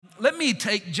me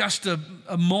take just a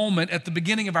moment at the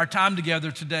beginning of our time together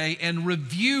today and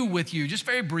review with you, just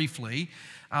very briefly,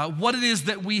 what it is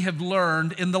that we have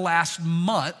learned in the last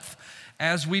month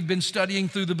as we've been studying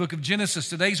through the book of Genesis.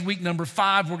 Today's week number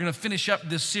 5. We're going to finish up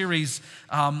this series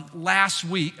last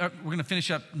week. We're going to finish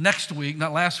up next week,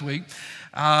 not last week.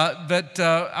 But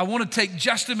I want to take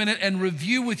just a minute and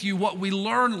review with you what we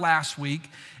learned last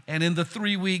week and in the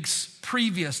 3 weeks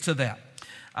previous to that.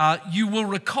 You will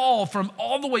recall from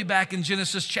all the way back in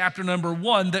Genesis chapter number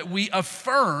 1 that we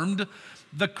affirmed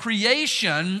the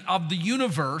creation of the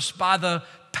universe by the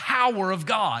power of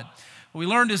God. What we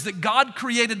learned is that God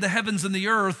created the heavens and the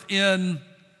earth in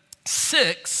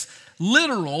 6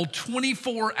 literal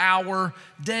 24-hour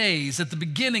days. At the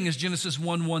beginning, as Genesis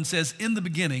 1:1 says, in the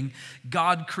beginning,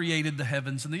 God created the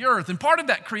heavens and the earth. And part of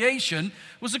that creation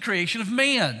was the creation of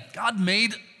man. God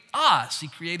made us. He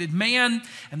created man,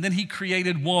 and then he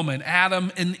created woman,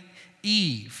 Adam and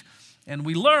Eve. And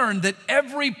we learned that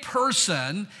every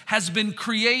person has been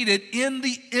created in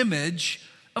the image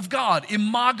of God,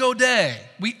 imago Dei.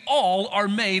 We all are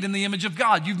made in the image of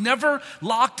God. You've never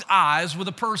locked eyes with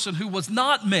a person who was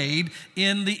not made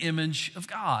in the image of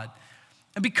God.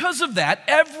 And because of that,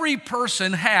 every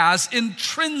person has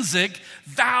intrinsic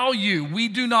value. We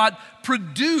do not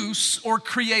produce or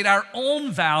create our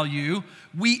own value.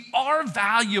 We are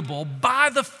valuable by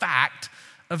the fact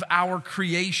of our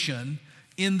creation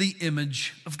in the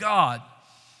image of God.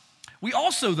 We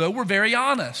also, though, we're very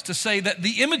honest to say that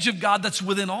the image of God that's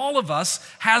within all of us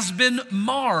has been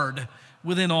marred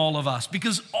within all of us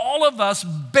because all of us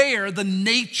bear the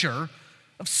nature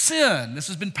of sin. This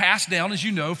has been passed down, as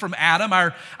you know, from Adam,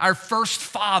 our first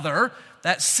father.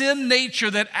 That sin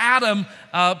nature that Adam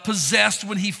possessed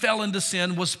when he fell into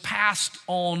sin was passed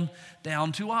on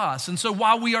down to us. And so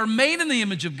while we are made in the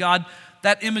image of God,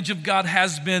 that image of God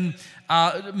has been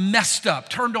messed up,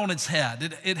 turned on its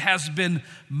head. It has been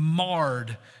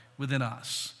marred within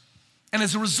us. And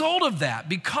as a result of that,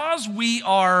 because we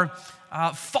are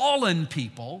fallen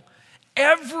people,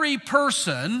 every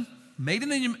person, made in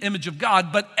the image of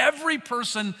God, but every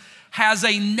person has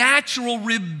a natural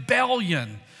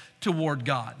rebellion toward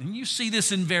God. And you see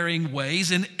this in varying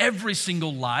ways in every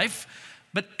single life,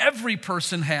 but every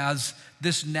person has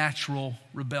this natural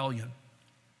rebellion.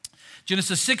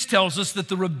 Genesis 6 tells us that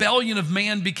the rebellion of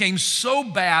man became so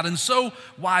bad and so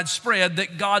widespread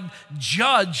that God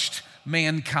judged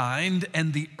mankind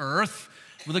and the earth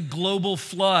with a global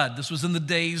flood. This was in the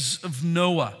days of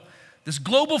Noah. This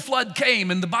global flood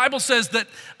came, and the Bible says that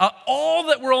all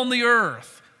that were on the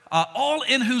earth, all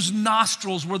in whose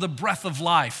nostrils were the breath of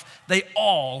life, they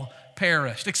all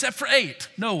perished, except for 8.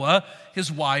 Noah,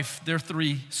 his wife, their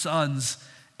 3 sons,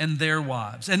 and their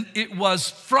wives. And it was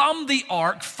from the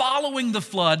ark, following the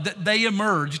flood, that they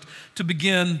emerged to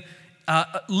begin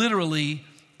literally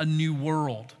a new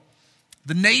world.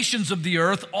 The nations of the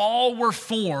earth all were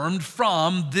formed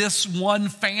from this one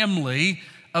family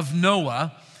of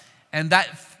Noah, and the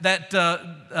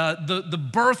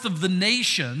birth of the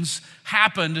nations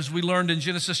happened, as we learned in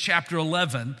Genesis chapter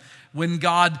 11, when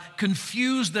God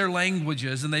confused their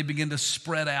languages and they began to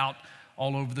spread out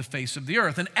all over the face of the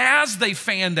earth. And as they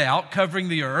fanned out, covering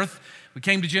the earth, we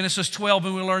came to Genesis 12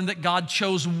 and we learned that God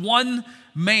chose one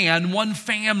man, one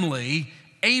family,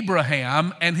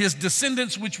 Abraham, and his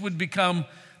descendants, which would become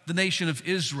the nation of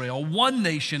Israel. One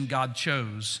nation God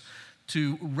chose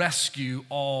to rescue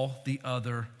all the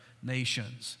other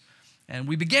nations. And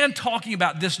we began talking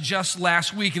about this just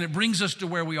last week, and it brings us to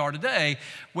where we are today,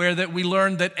 where that we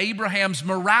learned that Abraham's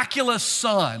miraculous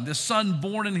son, the son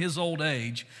born in his old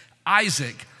age,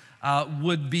 Isaac,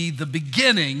 would be the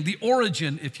beginning, the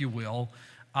origin, if you will,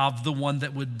 of the one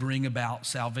that would bring about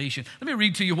salvation. Let me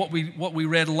read to you what we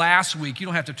read last week. You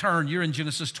don't have to turn. You're in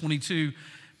Genesis 22.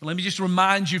 But let me just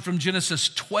remind you from Genesis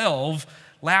 12,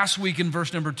 last week in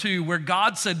verse number 2, where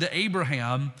God said to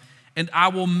Abraham, "And I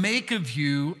will make of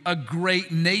you a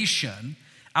great nation.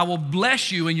 I will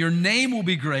bless you, and your name will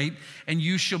be great, and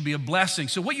you shall be a blessing."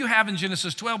 So what you have in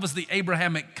Genesis 12 is the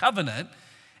Abrahamic covenant.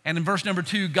 And in verse number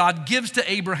 2, God gives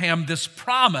to Abraham this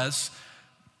promise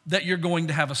that you're going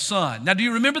to have a son. Now, do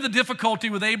you remember the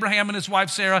difficulty with Abraham and his wife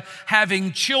Sarah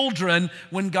having children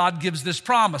when God gives this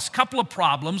promise? Couple of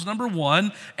problems. Number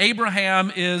one,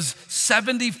 Abraham is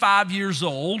 75 years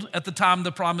old at the time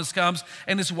the promise comes,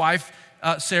 and his wife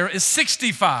Sarah is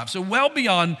 65, so well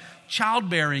beyond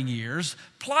childbearing years,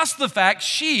 plus the fact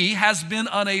she has been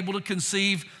unable to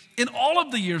conceive in all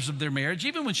of the years of their marriage,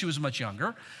 even when she was much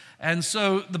younger. And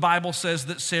so the Bible says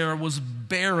that Sarah was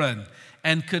barren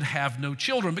and could have no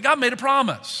children. But God made a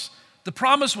promise. The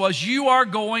promise was, you are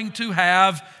going to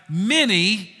have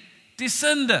many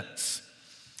descendants.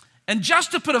 And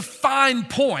just to put a fine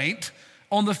point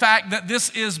on the fact that this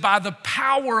is by the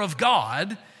power of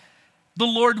God, the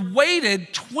Lord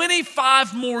waited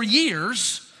 25 more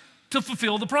years to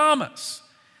fulfill the promise.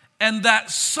 And that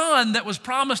son that was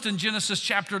promised in Genesis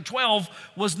chapter 12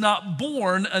 was not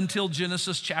born until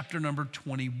Genesis chapter number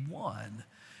 21,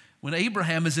 when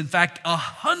Abraham is in fact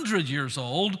 100 years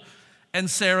old and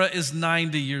Sarah is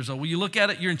 90 years old. Will you look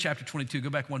at it? You're in chapter 22. Go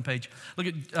back one page. Look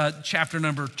at chapter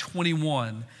number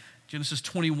 21, Genesis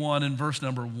 21 and verse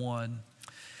number 1.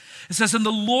 It says, "And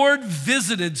the Lord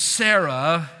visited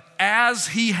Sarah as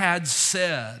he had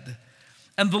said,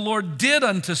 and the Lord did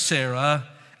unto Sarah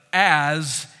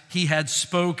as he had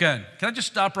spoken." Can I just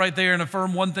stop right there and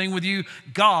affirm one thing with you?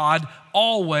 God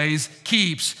always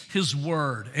keeps his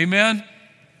word. Amen?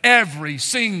 Every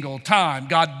single time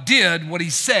God did what he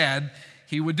said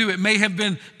he would do. It may have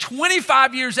been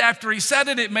 25 years after he said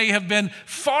it. It may have been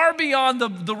far beyond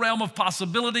the realm of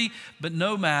possibility, but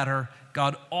no matter,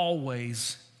 God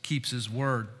always keeps his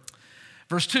word.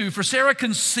 Verse 2, "For Sarah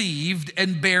conceived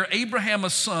and bare Abraham a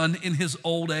son in his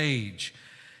old age,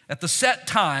 at the set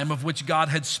time of which God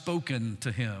had spoken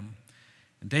to him.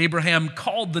 And Abraham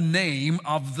called the name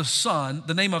of his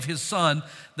son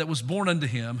that was born unto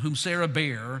him, whom Sarah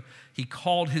bare, he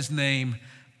called his name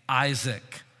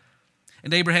Isaac.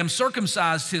 And Abraham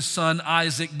circumcised his son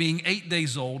Isaac, being 8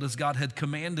 days old, as God had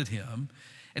commanded him.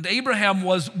 And Abraham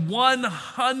was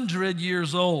 100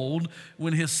 years old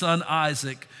when his son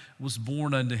Isaac was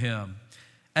born unto him.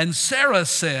 And Sarah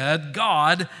said,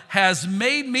 God has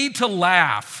made me to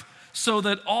laugh, so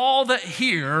that all that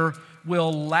hear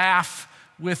will laugh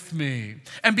with me.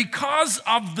 And because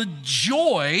of the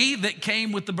joy that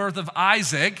came with the birth of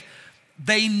Isaac,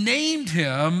 they named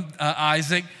him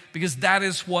Isaac, because that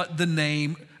is what the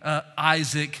name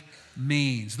Isaac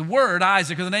means. The word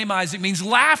Isaac, or the name Isaac, means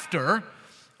laughter,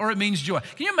 or it means joy.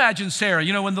 Can you imagine Sarah?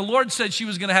 You know, when the Lord said she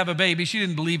was going to have a baby, she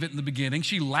didn't believe it in the beginning.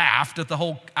 She laughed at the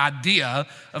whole idea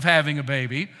of having a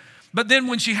baby. But then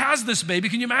when she has this baby,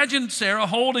 can you imagine Sarah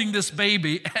holding this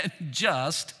baby and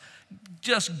just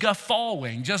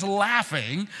guffawing, just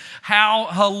laughing, how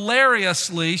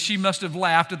hilariously she must have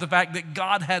laughed at the fact that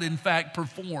God had in fact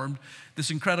performed this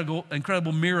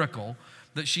incredible miracle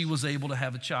that she was able to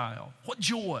have a child. What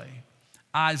joy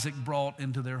Isaac brought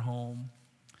into their home.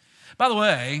 By the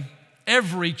way,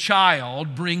 every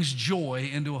child brings joy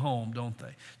into a home, don't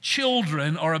they?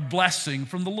 Children are a blessing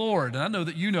from the Lord, and I know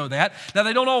that you know that. Now,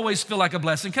 they don't always feel like a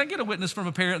blessing. Can I get a witness from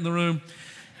a parent in the room?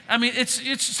 I mean,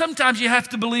 it's sometimes you have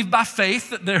to believe by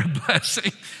faith that they're a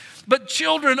blessing. But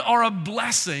children are a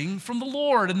blessing from the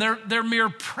Lord, and their mere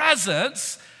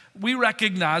presence, we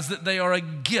recognize that they are a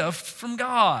gift from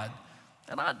God.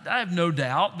 And I have no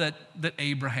doubt that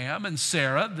Abraham and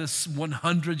Sarah, this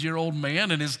 100-year-old man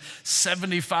and his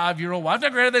 75-year-old wife, now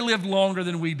granted they lived longer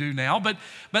than we do now, but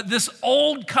this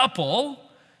old couple,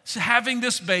 having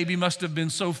this baby must have been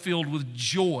so filled with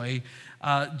joy,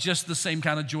 just the same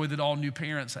kind of joy that all new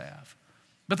parents have.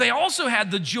 But they also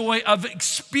had the joy of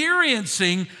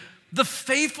experiencing the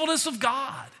faithfulness of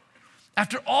God.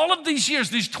 After all of these years,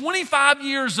 these 25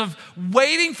 years of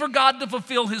waiting for God to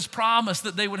fulfill his promise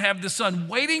that they would have this son,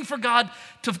 waiting for God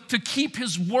to keep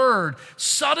his word,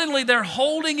 suddenly they're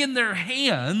holding in their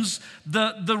hands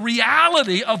the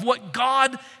reality of what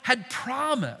God had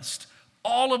promised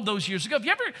all of those years ago. Have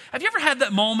you ever had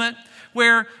that moment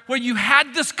where you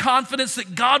had this confidence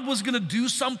that God was going to do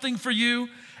something for you,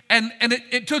 and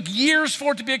it took years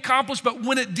for it to be accomplished, but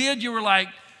when it did, you were like,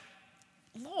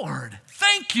 Lord,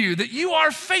 thank you that you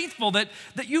are faithful, that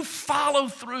you follow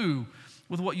through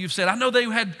with what you've said. I know they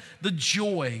had the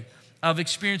joy of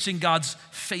experiencing God's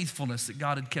faithfulness, that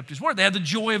God had kept his word. They had the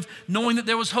joy of knowing that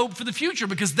there was hope for the future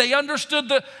because they understood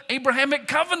the Abrahamic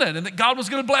covenant and that God was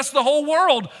going to bless the whole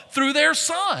world through their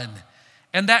son.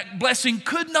 And that blessing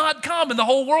could not come and the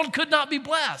whole world could not be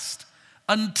blessed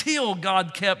until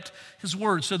God kept his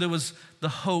word. So there was the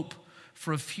hope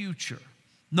for a future,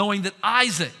 knowing that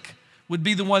Isaac would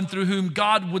be the one through whom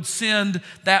God would send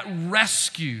that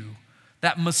rescue,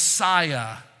 that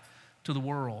Messiah to the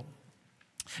world.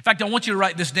 In fact, I want you to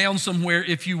write this down somewhere,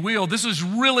 if you will. This is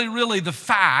really, really the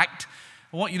fact.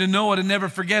 I want you to know it and never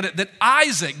forget it, that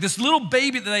Isaac, this little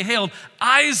baby that they held,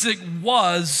 Isaac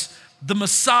was the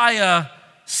Messiah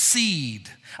seed.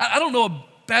 I don't know a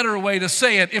better way to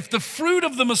say it. If the fruit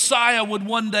of the Messiah would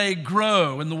one day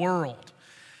grow in the world,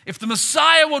 if the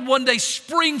Messiah would one day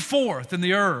spring forth in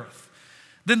the earth,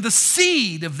 then the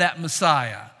seed of that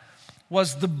Messiah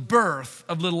was the birth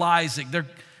of little Isaac.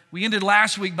 We ended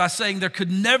last week by saying there could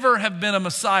never have been a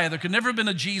Messiah. There could never have been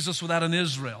a Jesus without an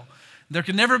Israel. There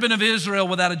could never have been an Israel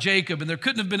without a Jacob, and there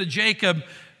couldn't have been a Jacob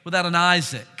without an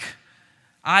Isaac.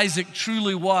 Isaac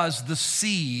truly was the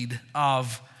seed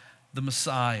of the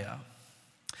Messiah.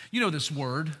 You know this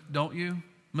word, don't you?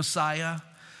 Messiah.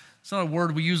 It's not a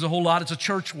word we use a whole lot. It's a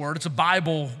church word. It's a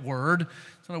Bible word.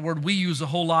 It's not a word we use a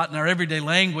whole lot in our everyday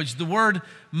language. The word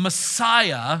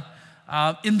Messiah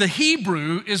in the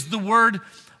Hebrew is the word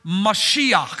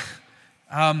Mashiach.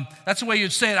 That's the way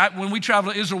you'd say it. When we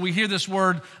travel to Israel, we hear this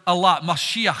word a lot,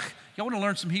 Mashiach. Y'all want to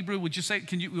learn some Hebrew? Would you say,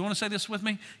 you want to say this with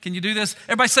me? Can you do this?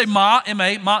 Everybody say ma,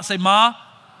 M-A, ma, say ma,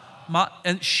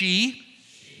 and she,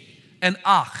 and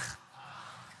ach.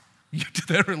 You did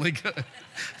that really good.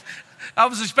 I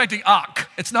was expecting ak.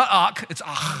 It's not ak, it's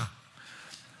ach.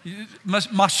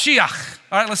 Mashiach.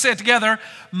 All right, let's say it together.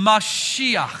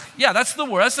 Mashiach. Yeah, that's the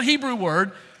word. That's the Hebrew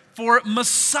word for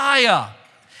Messiah.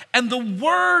 And the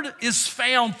word is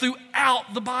found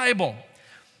throughout the Bible.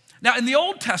 Now, in the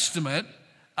Old Testament,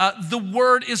 the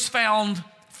word is found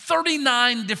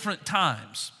 39 different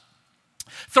times.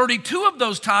 32 of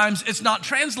those times, it's not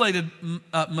translated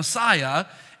Messiah,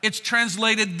 it's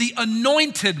translated the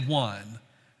Anointed One.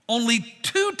 Only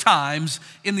 2 times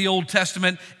in the Old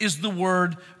Testament is the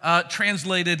word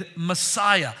translated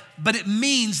Messiah, but it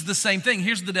means the same thing.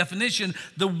 Here's the definition.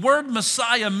 The word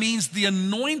Messiah means the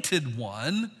Anointed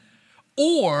One,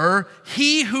 or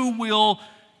he who will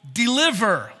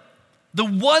deliver, the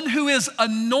one who is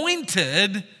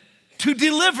anointed to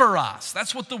deliver us.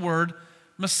 That's what the word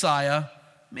Messiah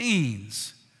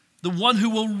means. The one who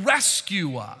will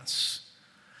rescue us.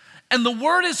 And the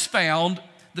word is found,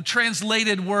 the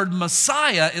translated word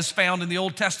Messiah is found in the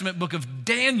Old Testament book of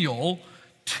Daniel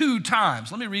 2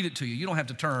 times. Let me read it to you. You don't have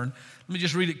to turn. Let me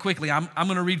just read it quickly. I'm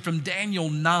going to read from Daniel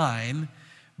 9,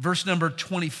 verse number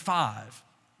 25.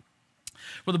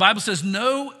 Where the Bible says,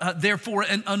 know therefore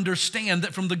and understand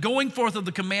that from the going forth of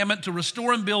the commandment to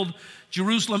restore and build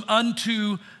Jerusalem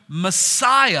unto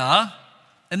Messiah,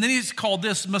 and then he's called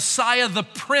this Messiah the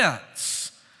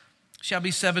Prince, shall be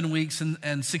 7 weeks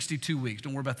and 62 weeks.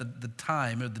 Don't worry about the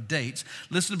time or the dates.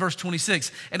 Listen to verse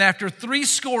 26. And after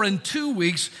 62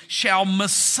 weeks shall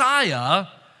Messiah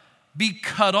be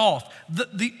cut off.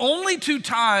 The only 2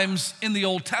 times in the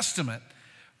Old Testament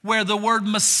where the word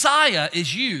Messiah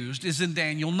is used is in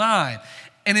Daniel 9.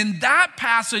 And in that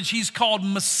passage, he's called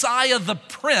Messiah the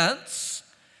Prince,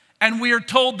 and we are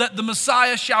told that the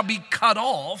Messiah shall be cut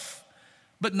off,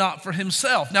 but not for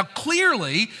himself. Now,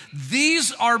 clearly,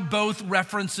 these are both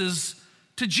references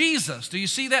to Jesus. Do you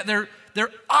see that?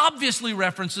 They're obviously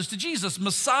references to Jesus.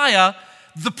 Messiah,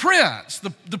 the Prince,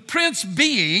 the Prince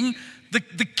being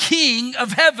the King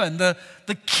of heaven, the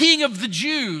King of the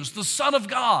Jews, the Son of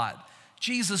God.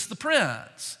 Jesus the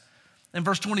Prince. And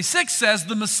verse 26 says,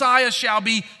 the Messiah shall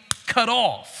be cut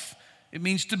off. It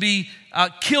means to be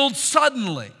killed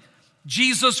suddenly.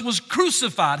 Jesus was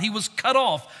crucified. He was cut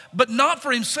off, but not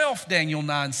for himself, Daniel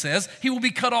 9 says. He will be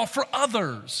cut off for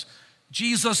others.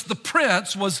 Jesus the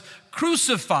Prince was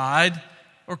crucified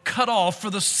or cut off for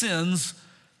the sins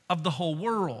of the whole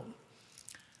world.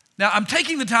 Now, I'm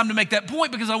taking the time to make that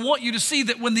point because I want you to see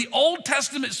that when the Old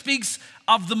Testament speaks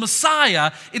of the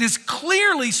Messiah, it is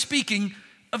clearly speaking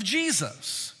of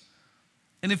Jesus.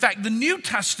 And in fact, the New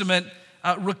Testament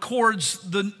records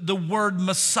the word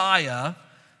Messiah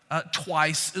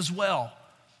twice as well.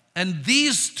 And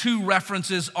these 2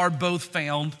 references are both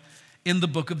found in the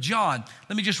book of John.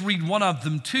 Let me just read one of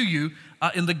them to you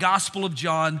in the Gospel of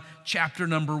John, chapter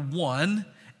number 1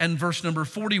 and verse number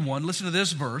 41. Listen to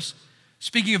this verse.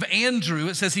 Speaking of Andrew,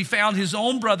 it says, he found his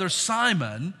own brother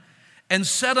Simon and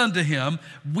said unto him,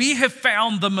 we have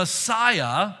found the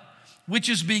Messiah, which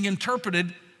is being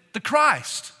interpreted the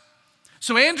Christ.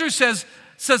 So Andrew says,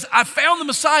 I found the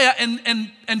Messiah,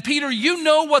 and Peter, you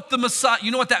know what the Messiah, you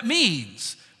know what that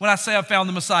means when I say I found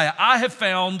the Messiah. I have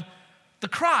found the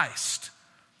Christ.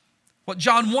 What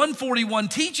John 1:41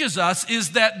 teaches us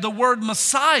is that the word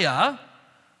Messiah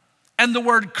and the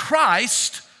word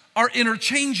Christ are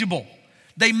interchangeable.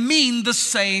 They mean the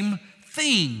same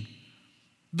thing.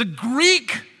 The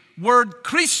Greek word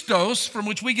Christos, from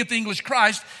which we get the English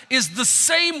Christ, is the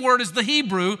same word as the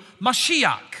Hebrew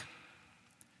Mashiach.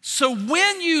 So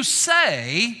when you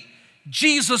say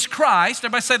Jesus Christ,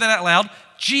 everybody say that out loud,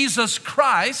 Jesus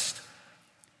Christ,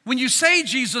 when you say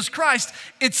Jesus Christ,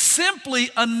 it's simply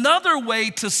another way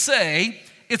to say,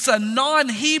 it's a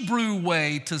non-Hebrew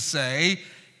way to say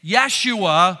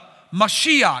Yeshua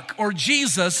Mashiach, or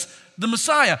Jesus the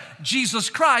Messiah. Jesus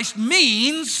Christ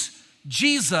means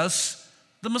Jesus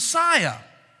the Messiah.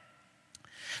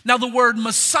 Now, the word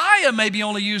Messiah may be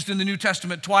only used in the New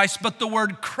Testament twice, but the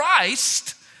word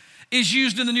Christ is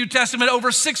used in the New Testament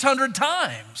over 600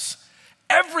 times.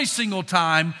 Every single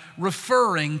time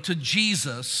referring to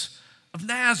Jesus of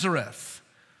Nazareth.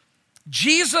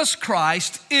 Jesus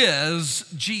Christ is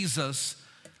Jesus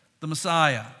the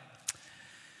Messiah.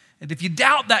 And if you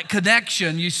doubt that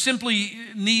connection, you simply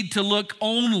need to look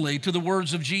only to the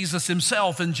words of Jesus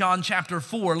himself in John chapter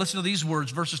 4. Listen to these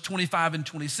words, verses 25 and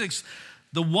 26.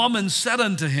 The woman said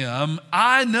unto him,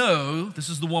 I know, this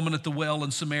is the woman at the well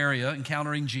in Samaria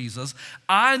encountering Jesus,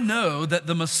 I know that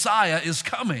the Messiah is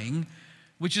coming,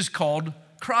 which is called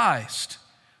Christ.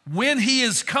 When he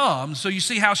is come, so you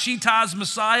see how she ties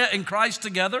Messiah and Christ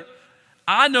together?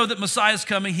 I know that Messiah is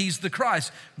coming, he's the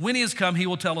Christ. When he is come, he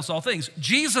will tell us all things.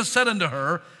 Jesus said unto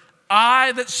her,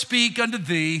 I that speak unto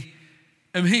thee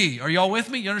am he. Are y'all with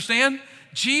me? You understand?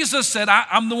 Jesus said,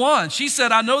 I'm the one. She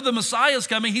said, I know the Messiah is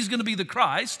coming. He's going to be the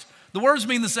Christ. The words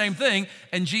mean the same thing.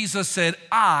 And Jesus said,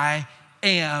 I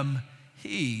am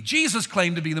he. Jesus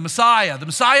claimed to be the Messiah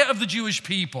of the Jewish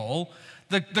people,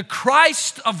 the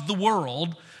Christ of the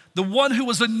world, the one who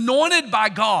was anointed by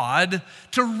God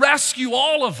to rescue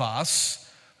all of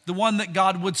us, the one that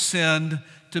God would send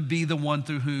to be the one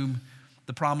through whom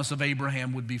the promise of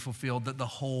Abraham would be fulfilled, that the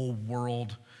whole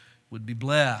world would be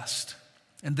blessed.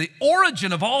 And the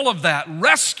origin of all of that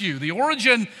rescue, the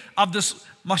origin of this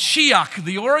Mashiach,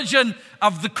 the origin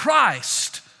of the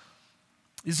Christ,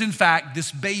 is in fact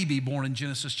this baby born in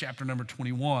Genesis chapter number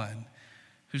 21,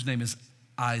 whose name is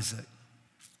Isaac.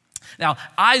 Now,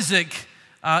 Isaac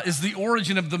is the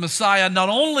origin of the Messiah, not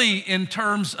only in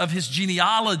terms of his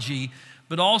genealogy,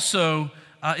 but also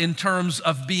in terms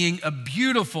of being a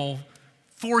beautiful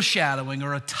foreshadowing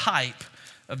or a type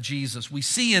of Jesus. We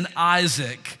see in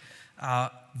Isaac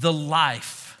the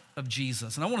life of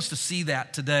Jesus. And I want us to see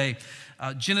that today.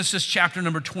 Genesis chapter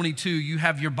number 22, you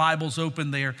have your Bibles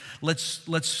open there.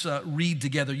 Let's read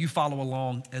together. You follow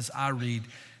along as I read,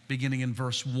 beginning in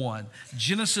verse 1.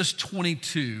 Genesis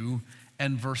 22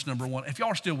 and verse number 1. If y'all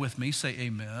are still with me, say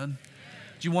amen.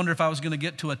 Do you wonder if I was going to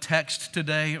get to a text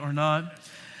today or not?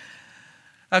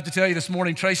 I have to tell you, this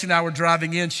morning, Tracy and I were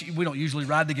driving in. We don't usually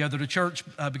ride together to church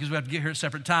because we have to get here at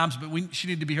separate times, but she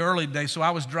needed to be here early today, so I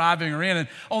was driving her in, and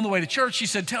on the way to church, she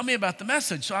said, tell me about the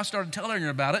message. So I started telling her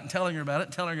about it, and telling her about it,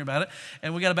 and telling her about it,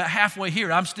 and we got about halfway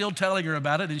here. I'm still telling her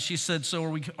about it, and she said, so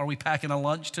are we packing a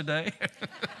lunch today?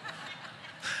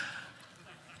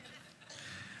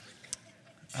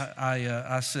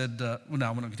 I said, well, no,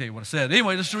 I'm not going to tell you what I said.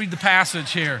 Anyway, let's read the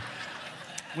passage here.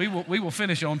 We will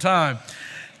finish on time.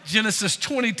 Genesis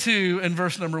 22 and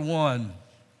verse number 1.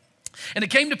 And it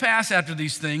came to pass after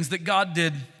these things that God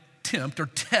did tempt or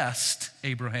test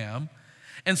Abraham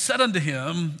and said unto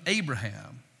him,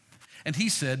 Abraham. And he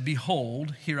said,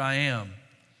 behold, here I am.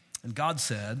 And God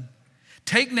said,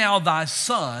 take now thy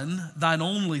son, thine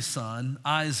only son,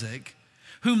 Isaac,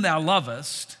 whom thou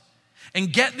lovest,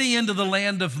 and get thee into the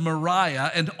land of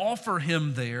Moriah and offer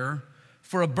him there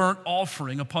for a burnt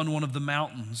offering upon one of the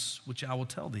mountains, which I will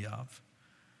tell thee of.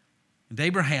 And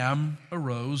Abraham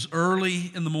arose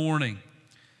early in the morning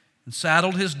and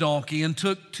saddled his donkey and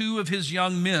took 2 of his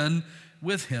young men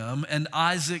with him and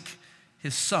Isaac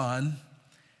his son.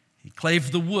 He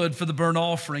clave the wood for the burnt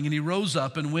offering, and he rose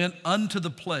up and went unto the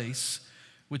place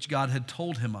which God had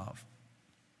told him of.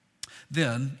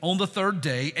 Then on the 3rd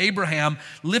day, Abraham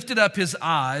lifted up his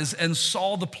eyes and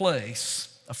saw the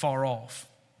place afar off.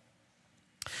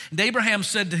 And Abraham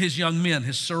said to his young men,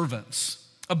 his servants,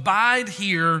 abide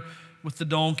here with the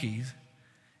donkeys,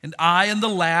 and I and the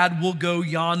lad will go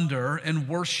yonder and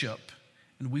worship,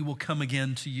 and we will come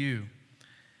again to you.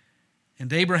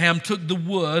 And Abraham took the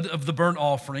wood of the burnt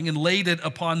offering and laid it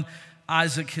upon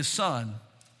Isaac his son.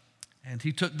 And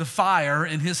he took the fire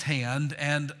in his hand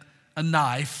and a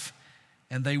knife,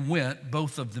 and they went,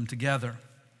 both of them together.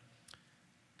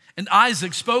 And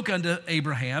Isaac spoke unto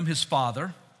Abraham his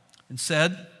father and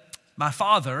said, my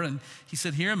father. And he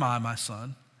said, here am I, my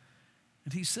son.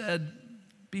 And he said,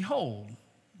 behold,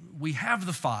 we have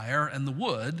the fire and the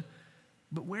wood,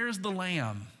 but where is the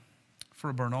lamb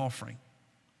for a burnt offering?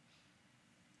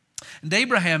 And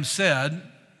Abraham said,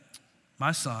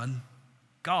 my son,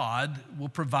 God will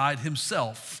provide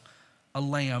himself a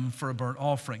lamb for a burnt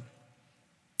offering.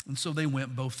 And so they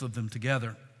went, both of them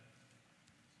together.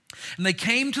 And they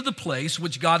came to the place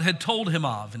which God had told him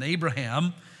of. And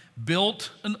Abraham built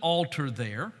an altar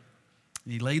there,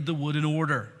 and he laid the wood in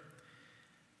order.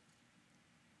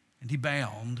 And he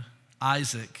bound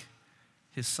Isaac,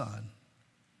 his son.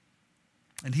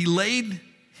 And he laid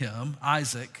him,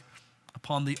 Isaac,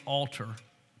 upon the altar,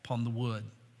 upon the wood.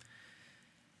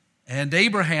 And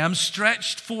Abraham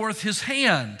stretched forth his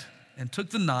hand and took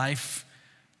the knife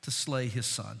to slay his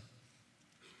son.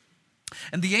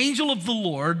 And the angel of the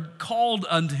Lord called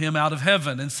unto him out of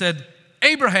heaven and said,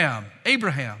 Abraham,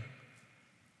 Abraham.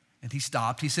 And he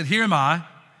stopped. He said, here am I.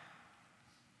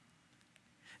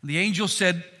 And the angel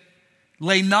said,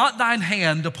 lay not thine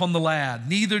hand upon the lad,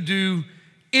 neither do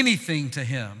anything to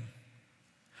him.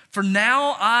 For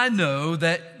now I know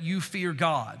that you fear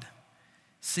God,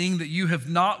 seeing that you have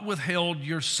not withheld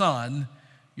your son,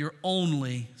 your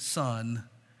only son,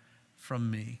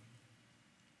 from me.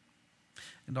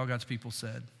 And all God's people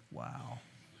said, wow,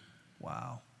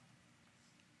 wow.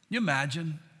 Can you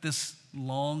imagine this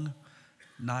long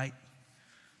night?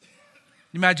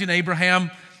 You imagine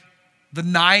Abraham, the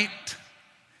night,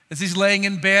 as he's laying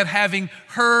in bed, having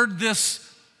heard this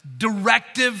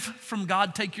directive from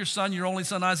God, take your son, your only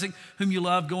son Isaac, whom you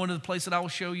love, go into the place that I will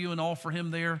show you and offer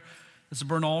him there as a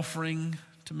burnt offering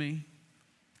to me.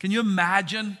 Can you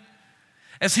imagine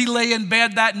as he lay in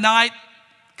bed that night,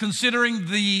 considering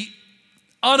the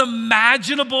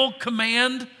unimaginable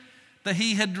command that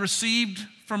he had received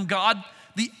from God,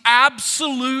 the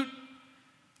absolutely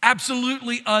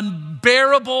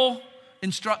unbearable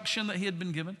instruction that he had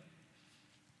been given?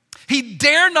 He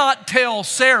dare not tell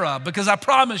Sarah, because I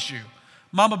promise you,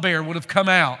 Mama Bear would have come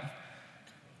out.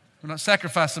 We're not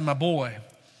sacrificing my boy.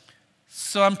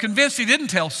 So I'm convinced he didn't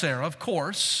tell Sarah, of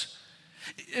course.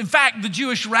 In fact, the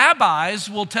Jewish rabbis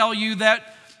will tell you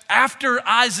that after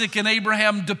Isaac and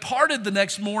Abraham departed the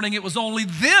next morning, it was only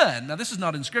then, now this is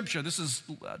not in scripture, this is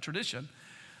tradition,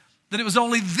 that it was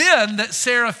only then that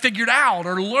Sarah figured out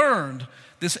or learned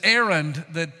this errand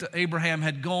that Abraham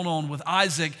had gone on with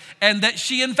Isaac, and that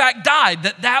she in fact died,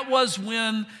 that was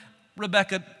when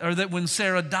when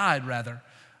Sarah died rather,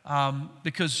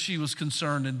 because she was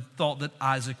concerned and thought that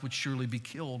Isaac would surely be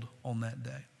killed on that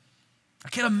day. I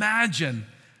can't imagine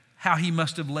how he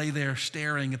must have lay there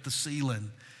staring at the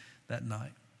ceiling that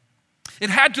night. It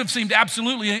had to have seemed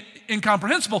absolutely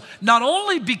incomprehensible, not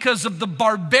only because of the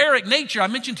barbaric nature. I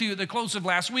mentioned to you at the close of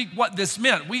last week what this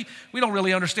meant. We don't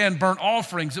really understand burnt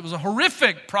offerings. It was a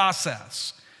horrific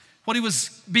process, what he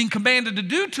was being commanded to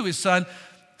do to his son.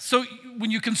 So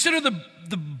when you consider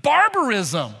the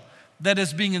barbarism that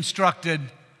is being instructed,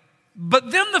 but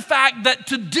then the fact that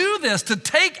to do this, to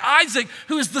take Isaac,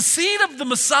 who is the seed of the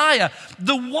Messiah,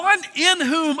 the one in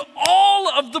whom all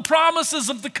of the promises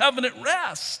of the covenant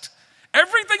rest,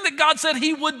 everything that God said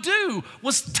he would do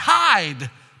was tied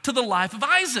to the life of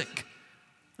Isaac.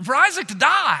 And for Isaac to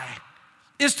die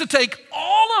is to take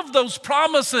all of those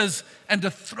promises and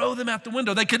to throw them out the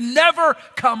window. They could never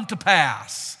come to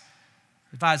pass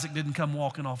if Isaac didn't come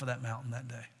walking off of that mountain that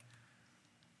day.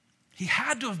 He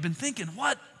had to have been thinking,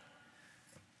 what's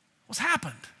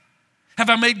happened? Have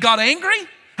I made God angry?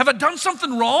 Have I done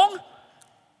something wrong?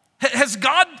 Has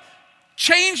God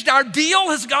changed our deal?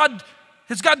 Has God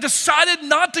decided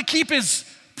not to keep his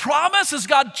promise? Is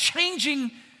God changing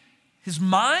his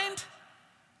mind?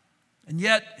 And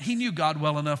yet he knew God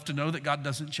well enough to know that God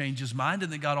doesn't change his mind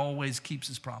and that God always keeps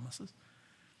his promises.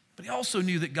 But he also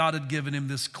knew that God had given him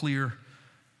this clear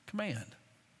command.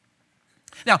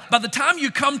 Now, by the time you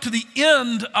come to the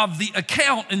end of the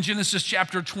account in Genesis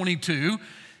chapter 22,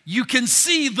 you can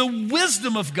see the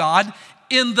wisdom of God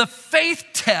in the faith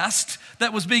test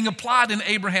that was being applied in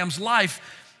Abraham's life.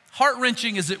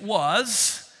 Heart-wrenching as it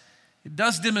was, it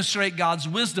does demonstrate God's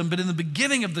wisdom, but in the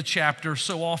beginning of the chapter,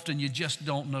 so often you just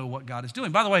don't know what God is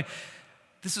doing. By the way,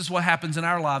 this is what happens in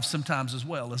our lives sometimes as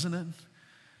well, isn't it?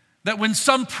 That when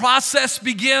some process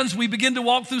begins, we begin to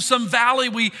walk through some valley,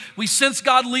 we sense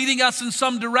God leading us in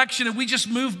some direction, and we just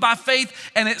move by faith,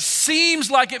 and it seems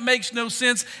like it makes no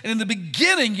sense. And in the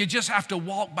beginning, you just have to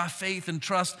walk by faith and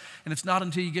trust, and it's not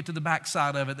until you get to the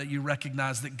backside of it that you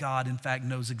recognize that God, in fact,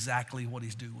 knows exactly what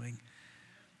he's doing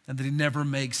and that he never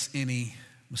makes any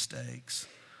mistakes.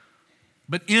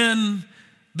 But in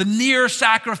the near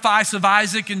sacrifice of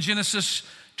Isaac in Genesis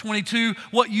 22,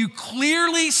 what you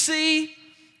clearly see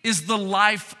is the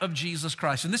life of Jesus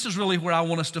Christ. And this is really where I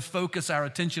want us to focus our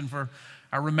attention for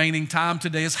our remaining time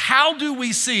today, is how do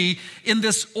we see in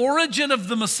this origin of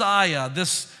the Messiah,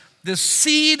 this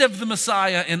seed of the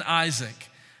Messiah in Isaac,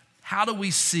 how do we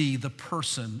see the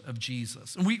person of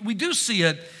Jesus? And we do see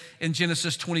it in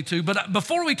Genesis 22, but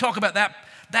before we talk about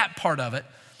that part of it,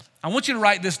 I want you to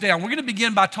write this down. We're going to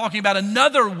begin by talking about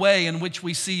another way in which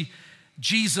we see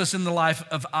Jesus in the life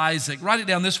of Isaac. Write it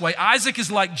down this way. Isaac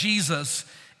is like Jesus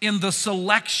in the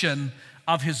selection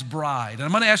of his bride. And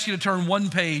I'm going to ask you to turn one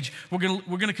page. We're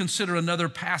going to consider another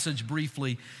passage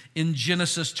briefly in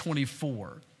Genesis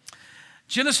 24.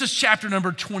 Genesis chapter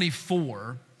number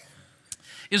 24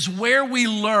 is where we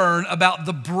learn about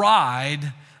the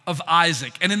bride of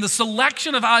Isaac. And in the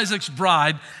selection of Isaac's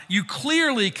bride, you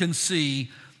clearly can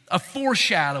see a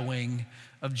foreshadowing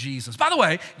of Jesus. By the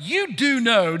way, you do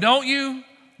know, don't you,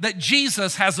 that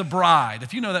Jesus has a bride?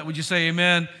 If you know that, would you say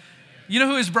amen? You know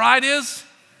who his bride is?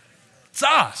 It's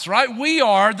us, right? We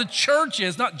are, the church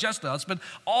is, not just us, but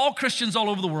all Christians all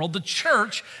over the world. The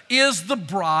church is the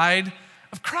bride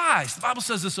of Christ. The Bible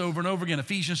says this over and over again.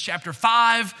 Ephesians chapter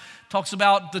 5 talks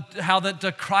about how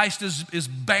that Christ is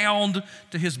bound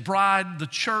to his bride, the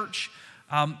church.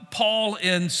 Paul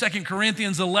in 2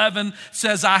 Corinthians 11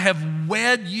 says, I have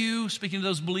wed you, speaking to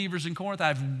those believers in Corinth, I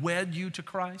have wed you to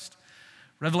Christ.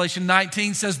 Revelation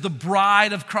 19 says the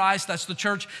bride of Christ, that's the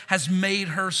church, has made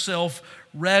herself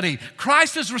ready.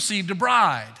 Christ has received a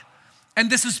bride. And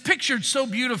this is pictured so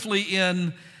beautifully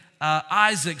in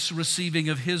Isaac's receiving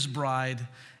of his bride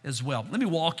as well. Let me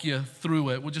walk you through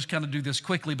it. We'll just kind of do this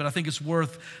quickly, but I think it's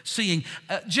worth seeing.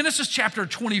 Genesis chapter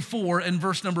 24 and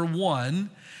verse number 1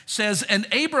 says, and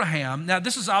Abraham, now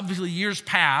this is obviously years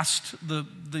past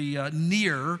the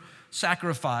near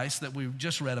sacrifice that we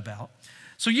just read about.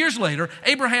 So years later,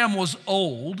 Abraham was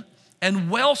old and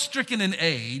well stricken in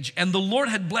age, and the Lord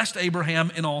had blessed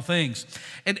Abraham in all things.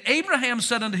 And Abraham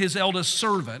said unto his eldest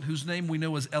servant, whose name we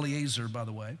know as Eliezer, by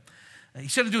the way, he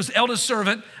said unto his eldest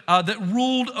servant that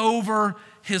ruled over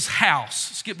his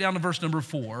house, skip down to verse number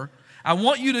 4, I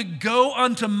want you to go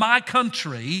unto my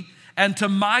country and to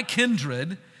my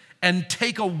kindred and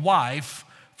take a wife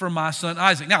for my son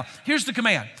Isaac. Now, here's the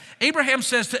command. Abraham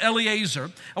says to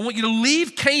Eliezer, I want you to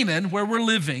leave Canaan where we're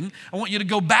living. I want you to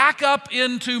go back up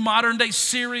into modern day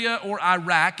Syria or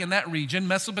Iraq in that region,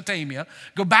 Mesopotamia.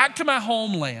 Go back to my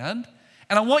homeland,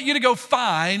 and I want you to go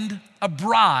find a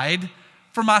bride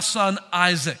for my son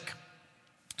Isaac.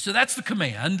 So that's the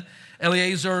command.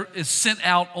 Eliezer is sent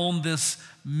out on this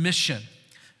mission.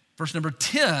 Verse number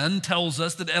 10 tells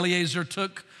us that Eliezer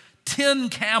took 10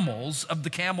 camels of the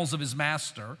camels of his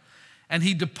master, and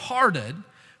he departed,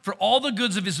 for all the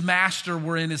goods of his master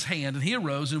were in his hand. And he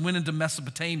arose and went into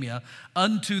Mesopotamia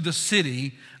unto the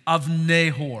city of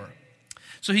Nahor.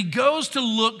 So he goes to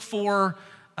look for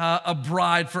a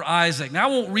bride for Isaac. Now,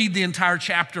 I won't read the entire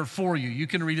chapter for you. You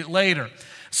can read it later.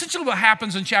 Essentially what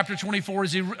happens in chapter 24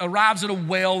 is he arrives at a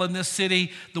well in this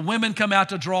city. The women come out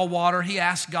to draw water. He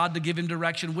asks God to give him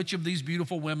direction. Which of these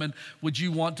beautiful women would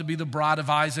you want to be the bride of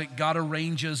Isaac? God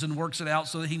arranges and works it out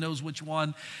so that he knows which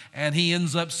one. And he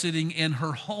ends up sitting in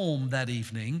her home that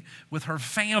evening with her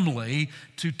family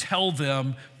to tell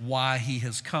them why he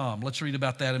has come. Let's read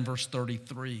about that in verse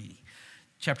 33.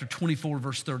 Chapter 24,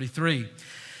 verse 33.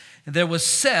 There was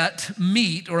set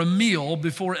meat or a meal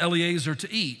before Eliezer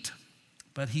to eat.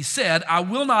 But he said, I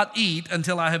will not eat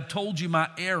until I have told you my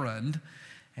errand.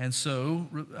 And so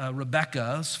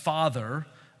Rebekah's father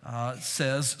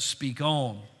says, speak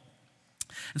on.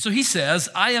 And so he says,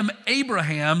 I am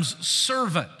Abraham's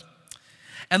servant,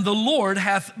 and the Lord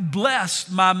hath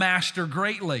blessed my master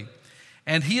greatly.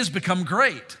 And he has become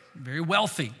great, very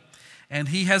wealthy. And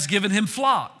he has given him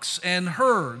flocks and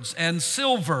herds and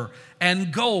silver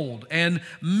and gold and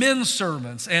men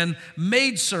servants and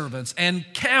maid servants and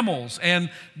camels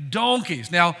and donkeys.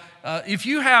 Now, if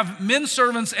you have men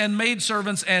servants and maid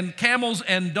servants and camels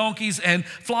and donkeys and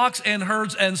flocks and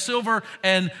herds and silver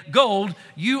and gold,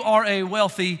 you are a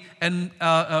wealthy and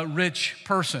rich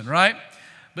person, right?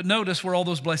 But notice where all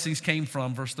those blessings came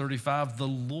from. Verse 35, the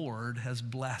Lord has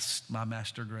blessed my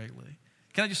master greatly.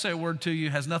 Can I just say a word to you?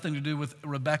 It has nothing to do with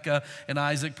Rebekah and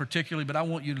Isaac particularly, but I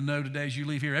want you to know today as you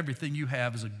leave here, everything you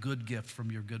have is a good gift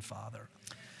from your good Father.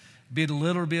 Be it a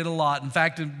little or be it a lot. In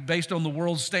fact, based on the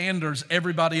world's standards,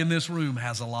 everybody in this room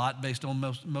has a lot based on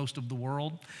most of the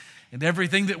world. And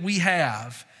everything that we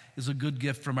have is a good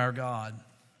gift from our God.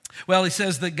 Well, he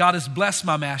says that God has blessed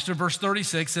my master. Verse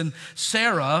 36, and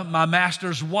Sarah, my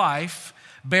master's wife,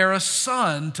 bare a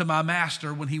son to my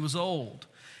master when he was old.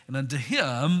 And unto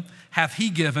him hath he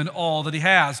given all that he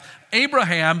has.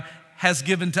 Abraham has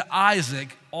given to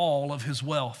Isaac all of his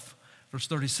wealth. Verse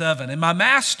 37, and my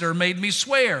master made me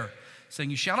swear, saying,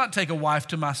 you shall not take a wife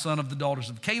to my son of the daughters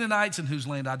of the Canaanites in whose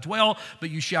land I dwell, but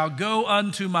you shall go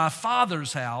unto my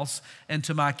father's house and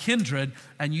to my kindred,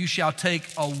 and you shall take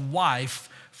a wife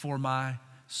for my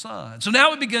son. So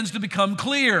now it begins to become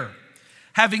clear.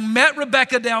 Having met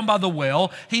Rebekah down by the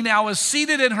well, he now is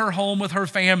seated in her home with her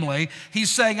family. He's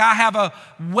saying, I have a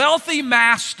wealthy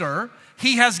master.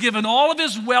 He has given all of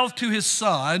his wealth to his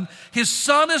son. His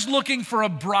son is looking for a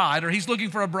bride, or he's looking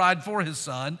for a bride for his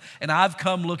son, and I've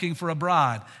come looking for a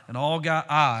bride. And all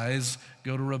eyes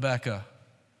go to Rebekah.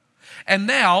 And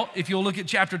now, if you'll look at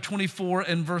chapter 24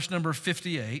 and verse number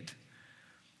 58,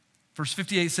 verse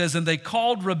 58 says, and they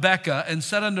called Rebekah and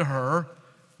said unto her,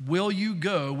 will you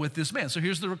go with this man? So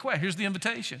here's the request, here's the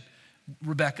invitation.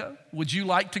 Rebekah, would you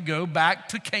like to go back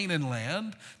to Canaan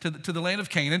land, to the land of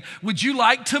Canaan? Would you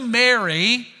like to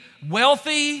marry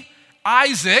wealthy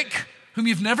Isaac, whom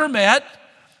you've never met,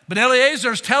 But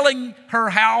Eliezer's telling her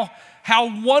how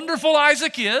wonderful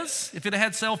Isaac is. If it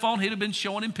had cell phone, he'd have been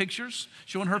showing him pictures,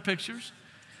 showing her pictures.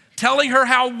 Telling her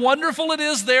how wonderful it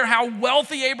is there, how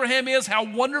wealthy Abraham is, how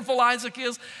wonderful Isaac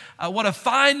is, what a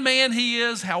fine man he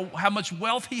is, how much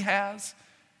wealth he has.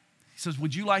 He says,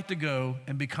 would you like to go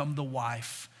and become the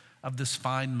wife of this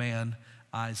fine man,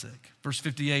 Isaac? Verse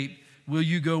 58, will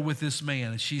you go with this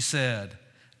man? And she said,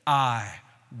 I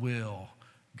will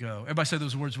go. Everybody say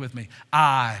those words with me.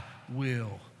 I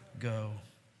will go.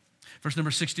 Verse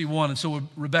number 61, and so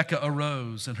Rebekah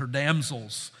arose and her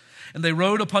damsels, and they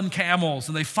rode upon camels,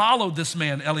 and they followed this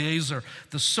man, Eliezer.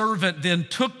 The servant then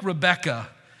took Rebekah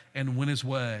and went his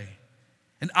way.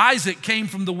 And Isaac came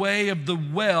from the way of the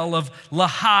well of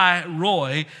Lahai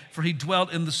Roi, for he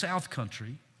dwelt in the south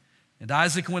country. And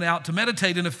Isaac went out to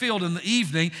meditate in a field in the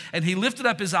evening, and he lifted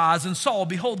up his eyes and saw,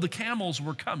 behold, the camels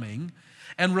were coming.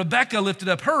 And Rebekah lifted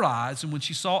up her eyes, and when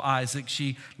she saw Isaac,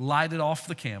 she lighted off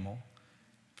the camel.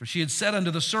 For she had said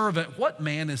unto the servant, what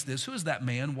man is this? Who is that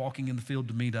man walking in the field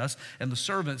to meet us? And the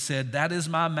servant said, that is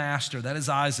my master, that is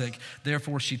Isaac.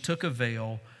 Therefore she took a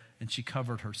veil and she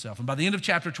covered herself. And by the end of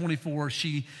chapter 24,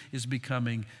 she is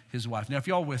becoming his wife. Now, if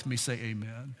y'all with me, say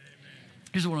amen.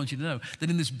 Here's what I want you to know,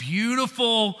 that in this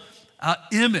beautiful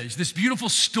image, this beautiful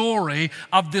story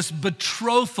of this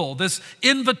betrothal, this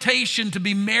invitation to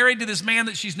be married to this man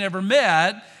that she's never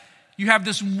met, you have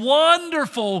this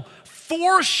wonderful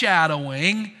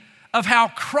foreshadowing of how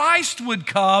Christ would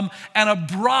come and a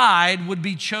bride would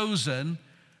be chosen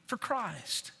for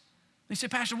Christ. You say,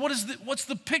 Pastor, what's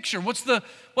the picture? What's the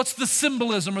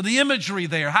symbolism or the imagery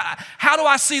there? How do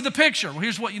I see the picture? Well,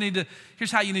 here's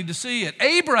how you need to see it.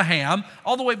 Abraham,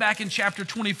 all the way back in chapter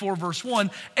 24, verse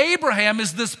 1, Abraham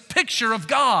is this picture of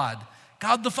God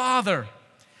the Father.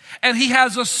 And he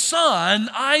has a son,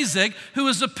 Isaac, who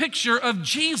is a picture of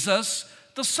Jesus,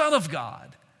 the Son of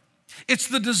God. It's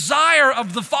the desire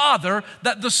of the Father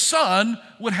that the Son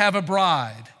would have a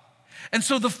bride. And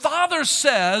so the Father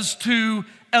says to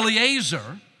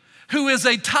Eliezer, who is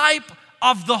a type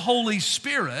of the Holy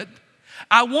Spirit,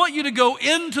 I want you to go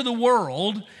into the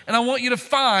world and I want you to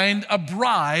find a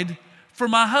bride for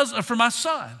my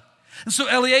son. And so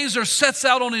Eliezer sets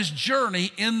out on his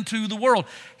journey into the world.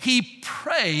 He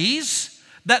prays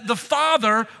that the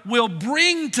Father will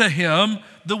bring to him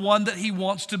the one that he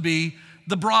wants to be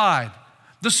the bride.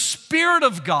 The Spirit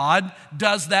of God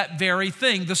does that very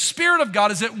thing. The Spirit of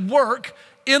God is at work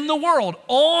in the world,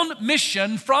 on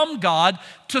mission from God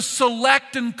to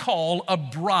select and call a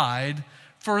bride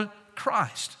for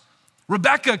Christ.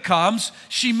 Rebekah comes,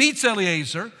 she meets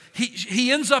Eliezer,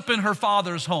 he ends up in her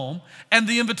father's home, and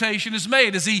the invitation is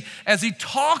made. As he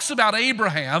talks about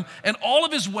Abraham and all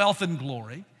of his wealth and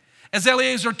glory, as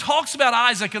Eliezer talks about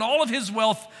Isaac and all of his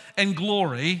wealth and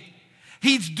glory,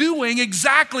 he's doing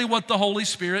exactly what the Holy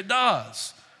Spirit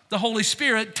does. The Holy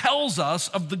Spirit tells us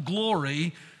of the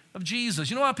glory of Jesus.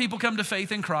 You know why people come to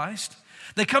faith in Christ?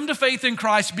 They come to faith in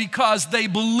Christ because they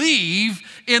believe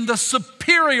in the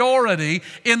superiority,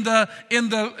 in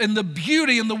the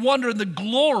beauty, and the wonder, and the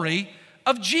glory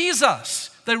of Jesus.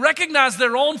 They recognize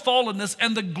their own fallenness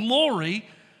and the glory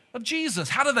of Jesus.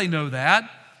 How do they know that?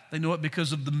 They know it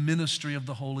because of the ministry of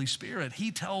the Holy Spirit.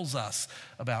 He tells us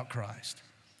about Christ.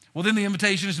 Well, then the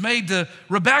invitation is made to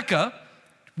Rebekah.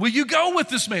 Will you go with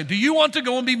this man? Do you want to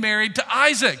go and be married to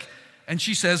Isaac? And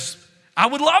she says, I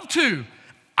would love to.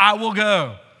 I will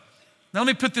go. Now let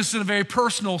me put this in a very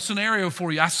personal scenario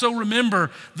for you. I so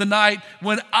remember the night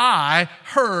when I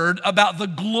heard about the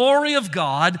glory of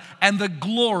God and the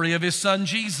glory of his son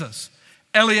Jesus.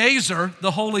 Eliezer,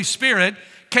 the Holy Spirit,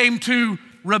 came to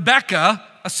Rebekah,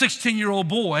 a 16-year-old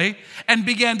boy, and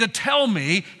began to tell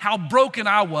me how broken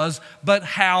I was, but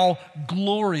how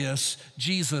glorious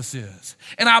Jesus is.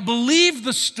 And I believed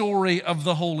the story of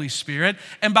the Holy Spirit,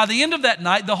 and by the end of that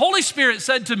night, the Holy Spirit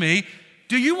said to me,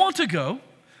 do you want to go?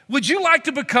 Would you like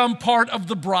to become part of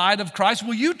the bride of Christ?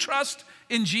 Will you trust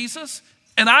in Jesus?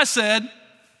 And I said,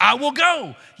 I will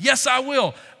go. Yes, I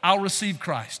will. I'll receive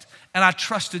Christ. And I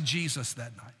trusted Jesus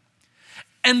that night.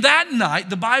 And that night,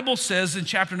 the Bible says in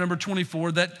chapter number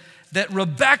 24 that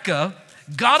Rebekah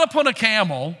got upon a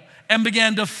camel and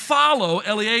began to follow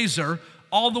Eliezer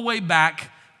all the way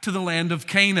back to the land of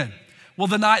Canaan. Well,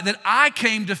 the night that I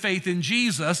came to faith in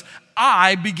Jesus,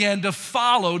 I began to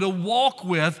follow, to walk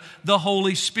with the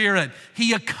Holy Spirit.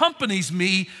 He accompanies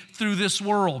me through this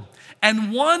world.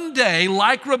 And one day,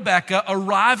 like Rebekah,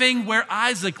 arriving where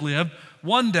Isaac lived,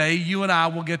 one day you and I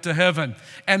will get to heaven.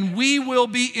 And we will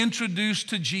be introduced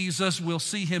to Jesus. We'll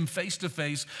see him face to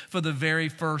face for the very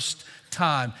first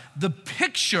time. The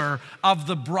picture of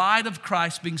the bride of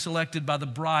Christ being selected by the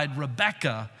bride,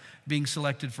 Rebekah, being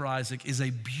selected for Isaac, is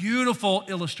a beautiful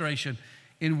illustration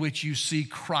in which you see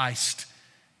Christ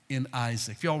in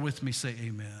Isaac. If y'all are with me, say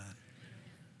amen.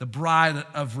 The bride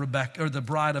of Rebekah, or the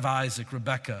bride of Isaac,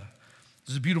 Rebekah,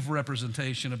 is a beautiful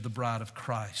representation of the bride of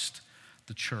Christ,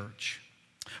 the church.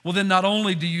 Well, then not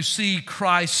only do you see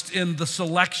Christ in the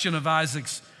selection of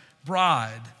Isaac's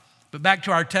bride, but back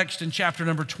to our text in chapter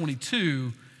number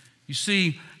 22, you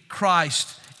see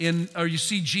Christ you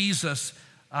see Jesus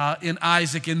in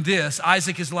Isaac in this.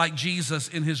 Isaac is like Jesus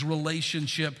in his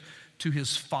relationship to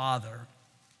his father.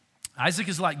 Isaac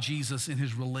is like Jesus in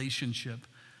his relationship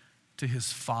to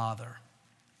his father.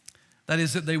 That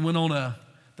is that they went on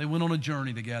a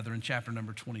journey together in chapter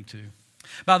number 22.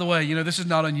 By the way, this is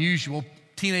not unusual.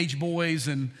 Teenage boys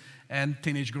and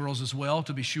teenage girls as well,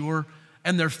 to be sure,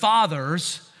 and their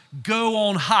fathers go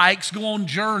on hikes, go on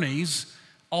journeys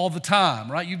all the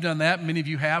time, right? You've done that. Many of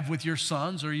you have with your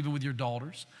sons or even with your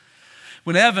daughters.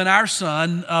 When Evan, our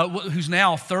son, who's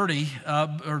now 30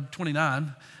 or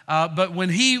 29, but when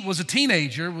he was a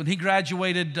teenager, when he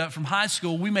graduated from high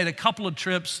school, we made a couple of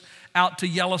trips out to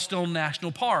Yellowstone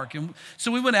National Park. And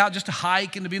so we went out just to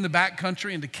hike and to be in the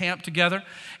backcountry and to camp together.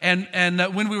 And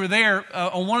when we were there,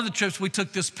 on one of the trips, we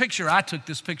took this picture. I took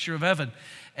this picture of Evan.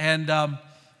 And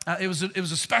it was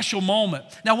a special moment.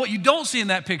 Now, what you don't see in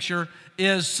that picture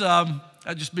is, I'll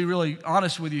just be really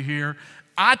honest with you here,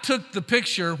 I took the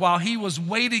picture while he was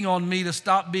waiting on me to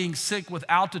stop being sick with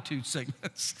altitude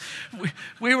sickness.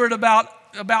 We were at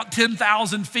about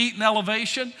 10,000 feet in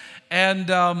elevation,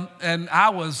 and I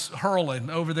was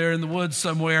hurling over there in the woods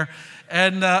somewhere.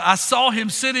 And I saw him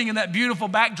sitting in that beautiful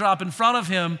backdrop in front of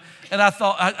him, and I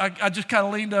thought, I just kind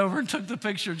of leaned over and took the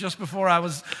picture just before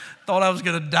thought I was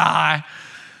going to die.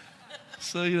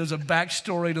 So there's a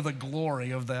backstory to the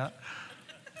glory of that.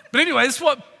 But anyway, it's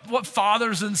what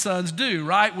fathers and sons do,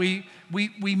 right? We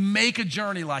make a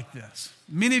journey like this.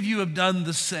 Many of you have done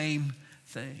the same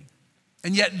thing.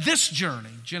 And yet this journey,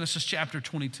 Genesis chapter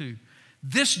 22,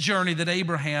 this journey that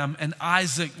Abraham and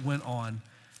Isaac went on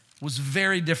was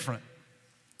very different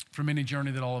from any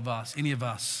journey that any of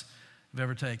us have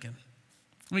ever taken.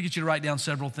 Let me get you to write down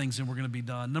several things and we're going to be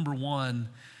done. Number one,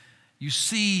 you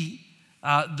see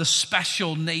the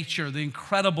special nature, the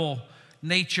incredible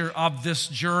nature of this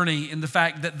journey in the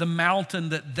fact that the mountain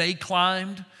that they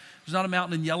climbed was not a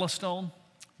mountain in Yellowstone,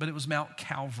 but it was Mount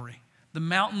Calvary. The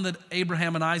mountain that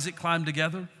Abraham and Isaac climbed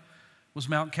together was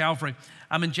Mount Calvary.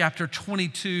 I'm in chapter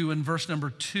 22 and verse number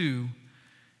 2,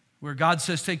 where God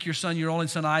says, take your son, your only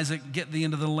son Isaac, get thee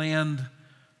into the land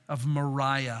of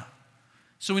Moriah.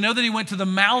 So we know that he went to the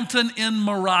mountain in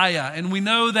Moriah, and we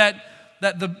know that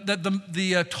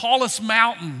the tallest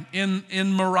mountain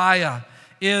in Moriah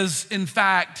is in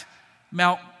fact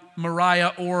Mount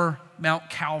Moriah or Mount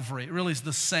Calvary. It really is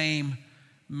the same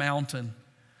mountain.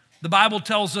 The Bible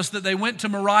tells us that they went to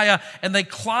Moriah and they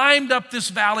climbed up this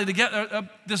valley together, up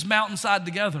this mountainside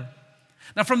together.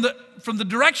 Now from the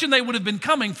direction they would have been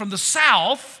coming, from the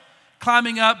south,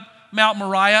 climbing up Mount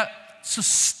Moriah, it's a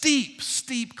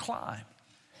steep climb.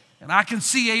 And I can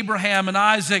see Abraham and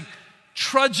Isaac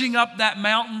trudging up that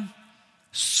mountain,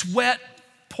 sweat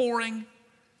pouring,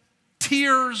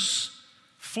 tears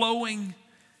flowing,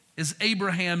 as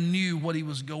Abraham knew what he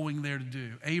was going there to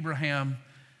do. Abraham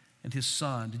and his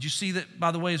son. Did you see that,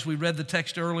 by the way, as we read the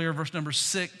text earlier, verse number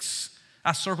 6,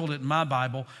 I circled it in my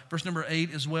Bible, verse number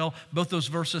 8 as well, both those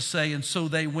verses say, and so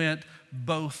they went,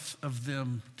 both of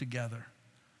them together.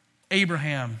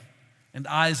 Abraham and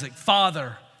Isaac,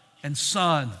 father and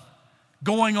son,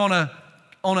 going on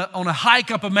a hike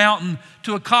up a mountain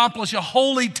to accomplish a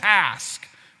holy task.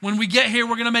 When we get here,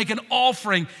 we're going to make an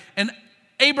offering, and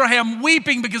Abraham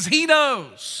weeping because he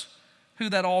knows who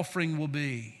that offering will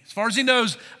be. As far as he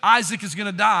knows, Isaac is going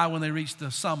to die when they reach the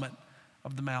summit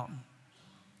of the mountain.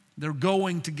 They're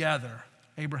going together,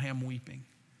 Abraham weeping.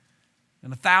 And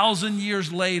 1,000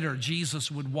 years later, Jesus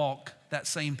would walk that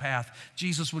same path.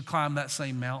 Jesus would climb that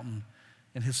same mountain,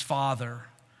 and his father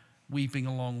weeping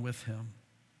along with him.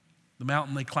 The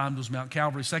mountain they climbed was Mount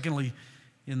Calvary. Secondly,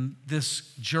 in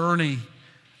this journey,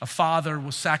 a father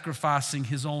was sacrificing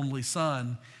his only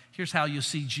son. Here's how you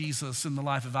see Jesus in the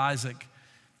life of Isaac.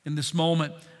 In this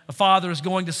moment, a father is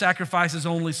going to sacrifice his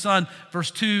only son. Verse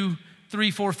 2,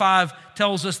 3, 4, 5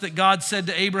 tells us that God said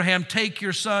to Abraham, take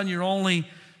your son, your only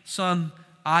son,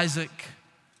 Isaac,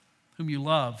 whom you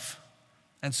love,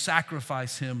 and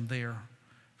sacrifice him there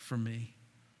for me.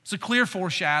 It's a clear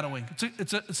foreshadowing.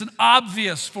 It's an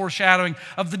obvious foreshadowing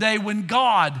of the day when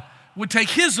God would take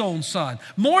his own son.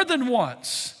 More than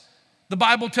once, the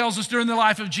Bible tells us during the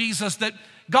life of Jesus that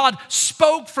God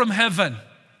spoke from heaven.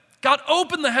 God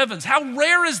opened the heavens. How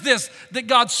rare is this that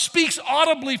God speaks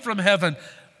audibly from heaven?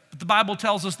 But the Bible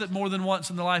tells us that more than once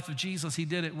in the life of Jesus, he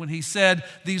did it when he said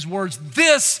these words,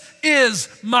 "This is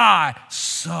my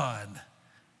son,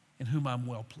 in whom I'm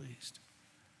well pleased."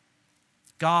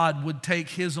 God would take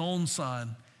his own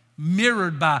son,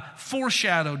 mirrored by,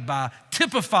 foreshadowed by,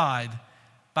 typified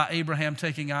by Abraham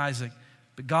taking Isaac,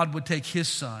 but God would take his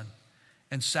son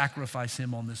and sacrifice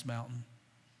him on this mountain.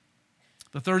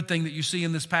 The third thing that you see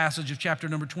in this passage of chapter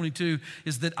number 22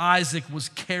 is that Isaac was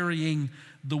carrying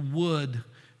the wood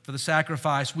for the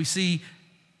sacrifice. We see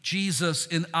Jesus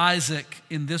in Isaac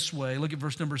in this way. Look at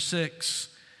verse number 6.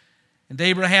 And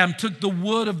Abraham took the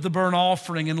wood of the burnt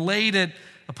offering and laid it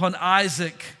upon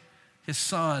Isaac, his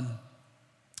son.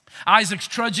 Isaac's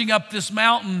trudging up this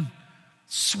mountain,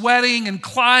 sweating and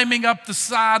climbing up the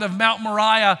side of Mount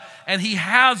Moriah, and he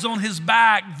has on his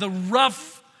back the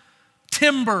rough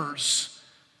timbers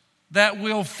that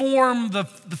will form the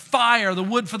fire, the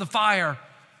wood for the fire,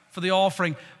 for the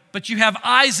offering. But you have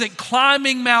Isaac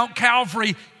climbing Mount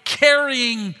Calvary,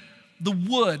 carrying the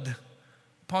wood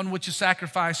upon which a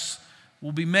sacrifice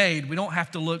will be made. We don't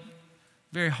have to look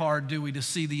very hard, do we, to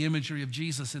see the imagery of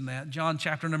Jesus in that. John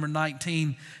chapter number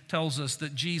 19 tells us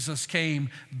that Jesus came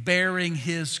bearing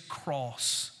his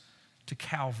cross to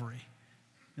Calvary.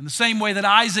 In the same way that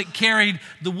Isaac carried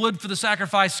the wood for the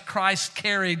sacrifice, Christ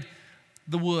carried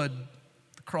the wood,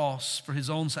 the cross, for his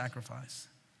own sacrifice.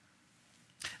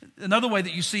 Another way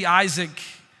that you see Isaac,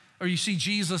 or you see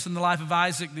Jesus in the life of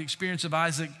Isaac, the experience of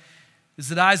Isaac, is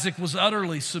that Isaac was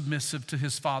utterly submissive to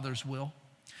his father's will.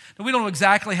 Now, we don't know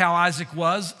exactly how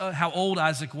old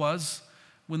Isaac was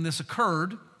when this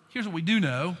occurred. Here's what we do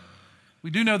know. We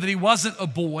do know that he wasn't a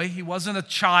boy. He wasn't a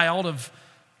child of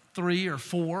 3 or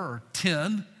 4 or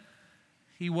 10.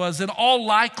 He was in all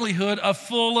likelihood a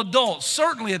full adult,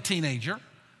 certainly a teenager,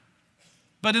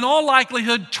 but in all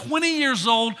likelihood 20 years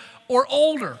old or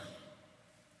older.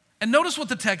 And notice what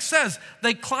the text says.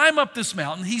 They climb up this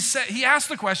mountain. He asked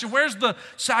the question, where's the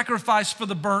sacrifice for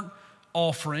the burnt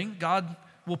offering? God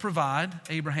will provide,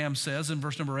 Abraham says in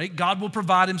verse number 8, God will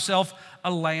provide himself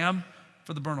a lamb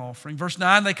for the burnt offering. Verse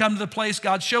 9, they come to the place,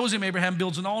 God shows him, Abraham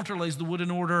builds an altar, lays the wood in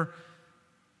order.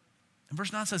 And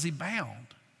verse 9 says he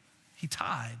he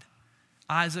tied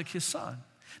Isaac, his son.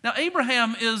 Now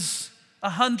Abraham is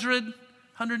 100,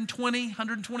 120,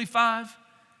 125,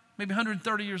 maybe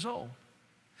 130 years old.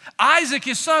 Isaac,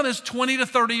 his son, is 20 to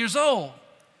 30 years old.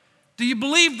 Do you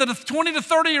believe that a 20 to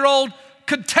 30-year-old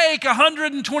could take a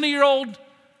 120-year-old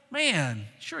man?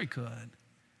 Sure he could.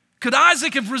 Could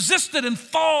Isaac have resisted and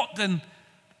fought? And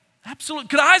absolutely.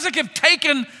 Could Isaac have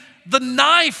taken the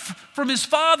knife from his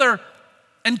father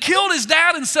and killed his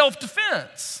dad in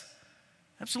self-defense?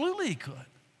 Absolutely he could.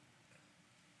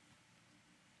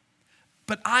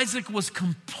 But Isaac was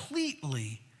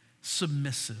completely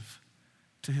submissive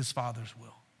to his father's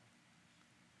will.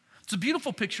 It's a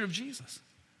beautiful picture of Jesus,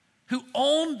 who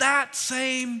owned that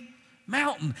same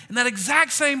mountain, in that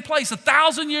exact same place,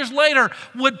 1,000 years later,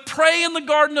 would pray in the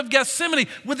Garden of Gethsemane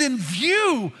within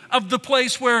view of the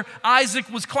place where Isaac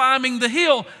was climbing the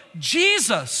hill.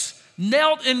 Jesus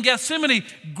knelt in Gethsemane,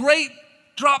 great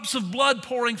drops of blood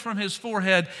pouring from his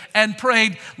forehead, and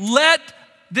prayed, "Let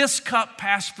this cup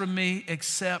pass from me,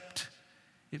 except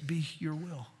it be your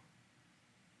will.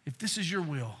 If this is your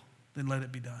will, then let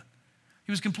it be done."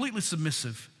 He was completely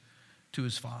submissive to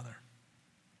his father.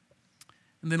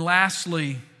 And then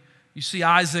lastly, you see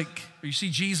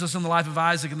Jesus in the life of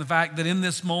Isaac, and the fact that in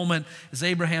this moment, as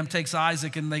Abraham takes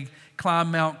Isaac and they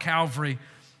climb Mount Calvary,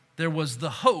 there was the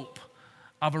hope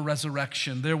of a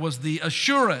resurrection. There was the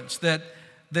assurance that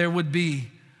there would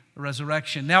be a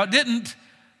resurrection. Now, it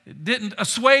didn't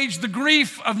assuage the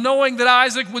grief of knowing that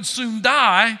Isaac would soon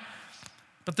die,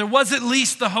 but there was at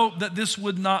least the hope that this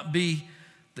would not be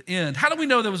the end. How do we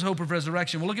know there was hope of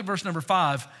resurrection? Well, look at verse number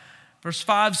 5. Verse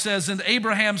 5 says, "And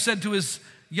Abraham said to his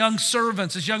young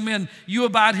servants, his young men, 'You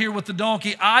abide here with the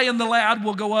donkey. I and the lad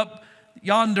will go up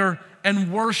yonder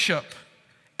and worship,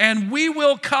 and we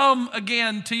will come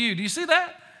again to you.'" Do you see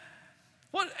that?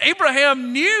 What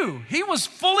Abraham knew. He was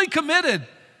fully committed.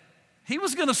 He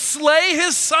was going to slay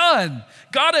his son.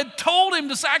 God had told him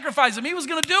to sacrifice him. He was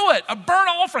going to do it, a burnt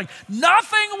offering.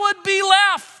 Nothing would be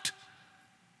left.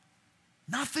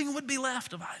 Nothing would be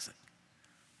left of Isaac.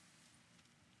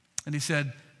 And he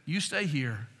said, "You stay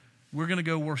here. We're going to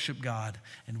go worship God,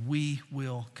 and we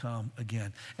will come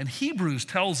again." And Hebrews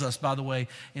tells us, by the way,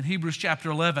 in Hebrews chapter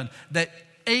 11, that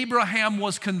Abraham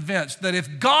was convinced that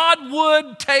if God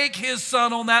would take his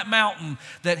son on that mountain,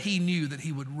 that he knew that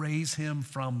he would raise him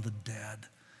from the dead.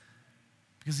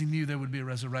 Because he knew there would be a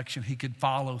resurrection, he could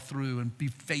follow through and be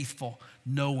faithful,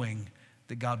 knowing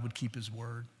that God would keep his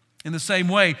word. In the same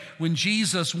way, when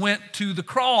Jesus went to the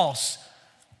cross,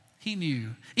 he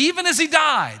knew, even as he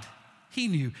died, he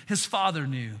knew, his Father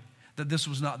knew that this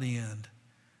was not the end,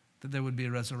 that there would be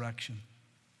a resurrection.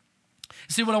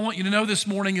 See, what I want you to know this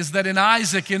morning is that in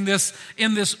Isaac, in this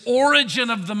origin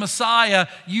of the Messiah,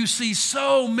 you see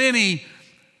so many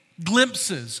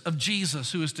glimpses of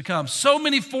Jesus who is to come, so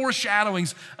many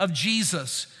foreshadowings of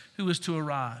Jesus who is to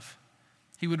arrive.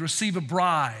 He would receive a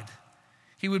bride.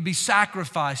 He would be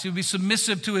sacrificed. He would be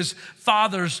submissive to his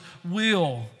Father's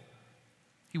will.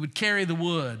 He would carry the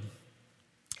wood.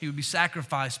 He would be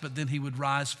sacrificed, but then he would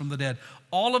rise from the dead.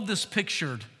 All of this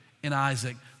pictured in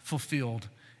Isaac, fulfilled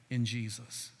in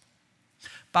Jesus.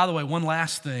 By the way, one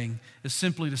last thing is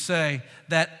simply to say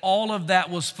that all of that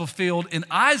was fulfilled in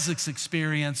Isaac's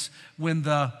experience when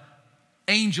the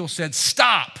angel said,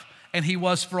 "Stop," and he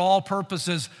was for all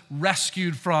purposes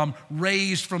rescued from,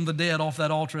 raised from the dead off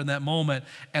that altar in that moment,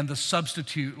 and the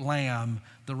substitute lamb,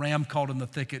 the ram caught in the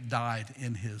thicket, died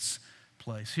in his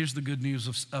place. Here's the good news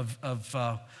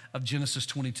of Genesis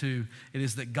 22. It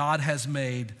is that God has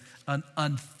made an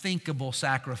unthinkable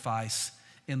sacrifice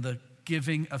in the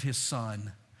giving of his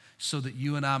son so that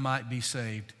you and I might be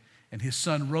saved. And his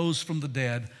son rose from the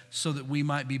dead so that we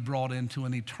might be brought into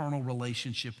an eternal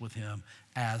relationship with him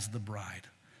as the bride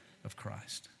of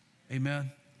Christ.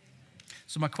 Amen?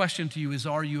 So my question to you is,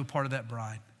 are you a part of that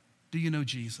bride? Do you know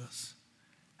Jesus?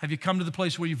 Have you come to the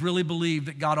place where you've really believed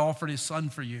that God offered his son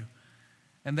for you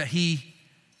and that he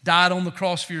died on the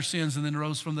cross for your sins and then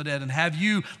rose from the dead? And have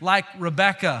you, like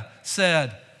Rebecca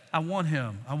said, I want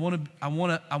him. I want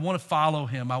to follow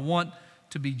him. I want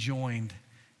to be joined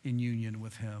in union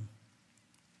with him.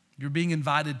 You're being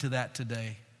invited to that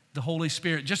today. The Holy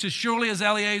Spirit, just as surely as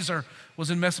Eliezer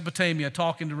was in Mesopotamia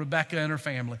talking to Rebecca and her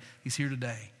family, he's here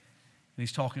today, and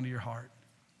he's talking to your heart.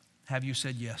 Have you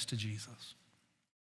said yes to Jesus?